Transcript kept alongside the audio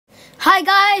Hi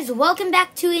guys, welcome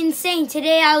back to Insane.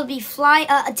 Today I will be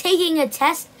taking a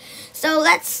test. So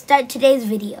let's start today's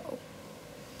video.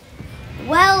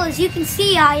 Well, as you can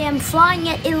see, I am flying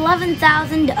at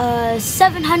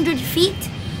 11,700 feet.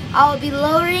 I'll be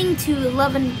lowering to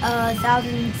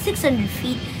 11,600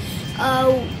 feet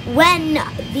when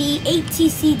the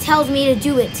ATC tells me to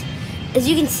do it. As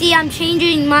you can see, I'm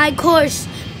changing my course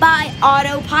by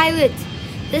autopilot.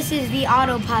 This is the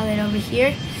autopilot over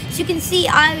here. As you can see,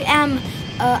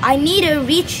 I need to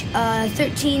reach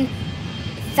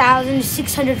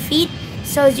 13,600 feet.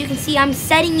 So as you can see, I'm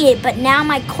setting it, but now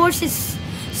my course is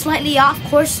slightly off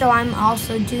course, so I'm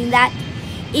also doing that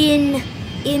in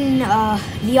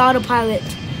the autopilot.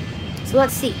 So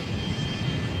let's see.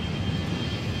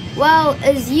 Well,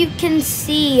 as you can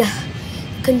see,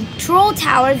 control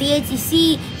tower, the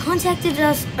ATC contacted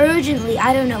us urgently.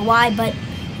 I don't know why, but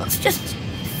let's just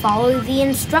follow the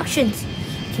instructions.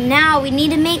 Now we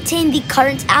need to maintain the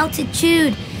current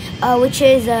altitude, which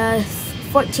is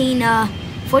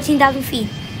 14,000 feet.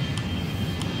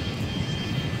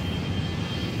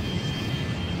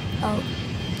 Oh,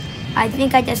 I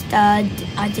think I just I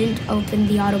didn't open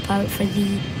the autopilot for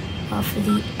the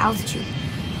altitude.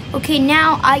 Okay,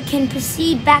 now I can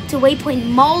proceed back to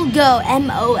waypoint Molgo,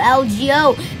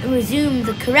 M-O-L-G-O, and resume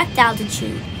the correct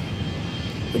altitude,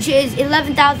 which is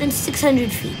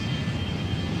 11,600 feet.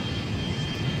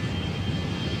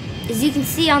 As you can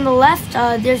see on the left,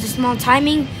 there's a small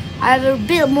timing. I have a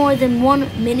bit more than 1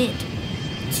 minute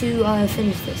to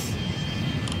finish this.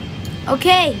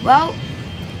 Okay, well,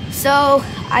 so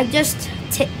I just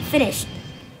finished.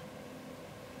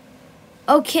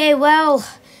 Okay, well,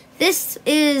 this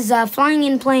is Flying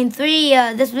in Plane 3,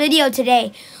 this video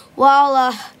today.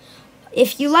 Well,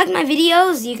 if you like my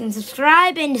videos, you can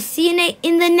subscribe and see you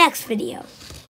in the next video.